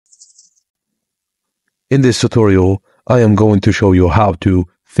In this tutorial, I am going to show you how to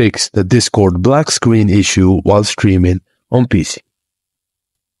fix the Discord black screen issue while streaming on PC.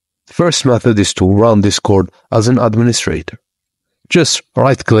 The first method is to run Discord as an administrator. Just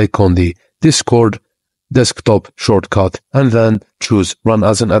right-click on the Discord desktop shortcut and then choose Run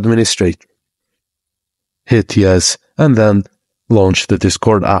as an Administrator. Hit Yes and then launch the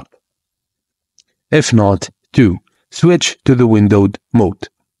Discord app. If not, 2. Switch to the windowed mode.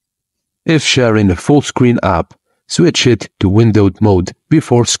 If sharing a full screen app, switch it to windowed mode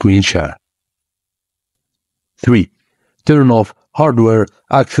before screen share. 3. Turn off hardware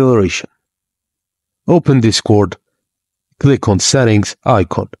acceleration. Open Discord, click on Settings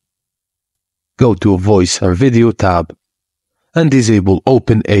icon. Go to Voice and Video tab and disable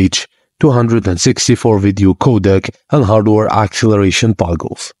OpenH 264 video codec and hardware acceleration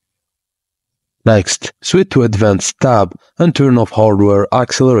toggles. Next, switch to Advanced tab and turn off hardware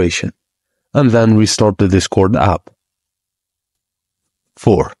acceleration, and then restart the Discord app.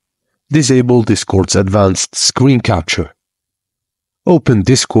 4. Disable Discord's advanced screen capture. Open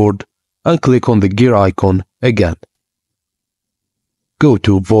Discord and click on the gear icon again. Go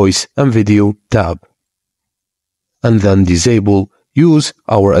to Voice and Video tab, and then disable Use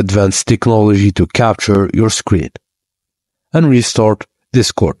our advanced technology to capture your screen, and restart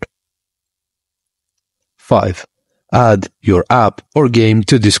Discord. 5. Add your app or game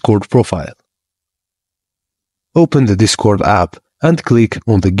to Discord profile. Open the Discord app and click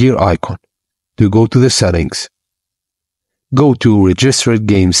on the gear icon to go to the settings. Go to Registered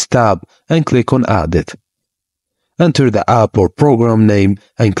Games tab and click on Add it. Enter the app or program name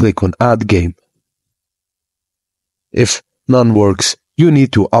and click on Add Game. If none works, you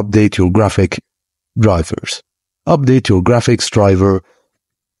need to update your graphic drivers. Update your graphics driver.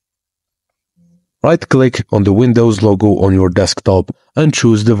 Right-click on the Windows logo on your desktop and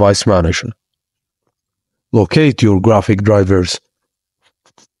choose Device Manager. Locate your graphic drivers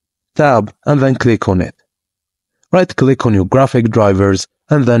tab and then click on it. Right-click on your graphic drivers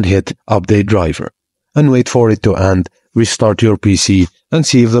and then hit Update Driver and wait for it to end. Restart your PC and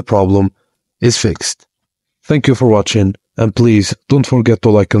see if the problem is fixed. Thank you for watching, and please don't forget to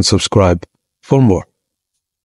like and subscribe for more.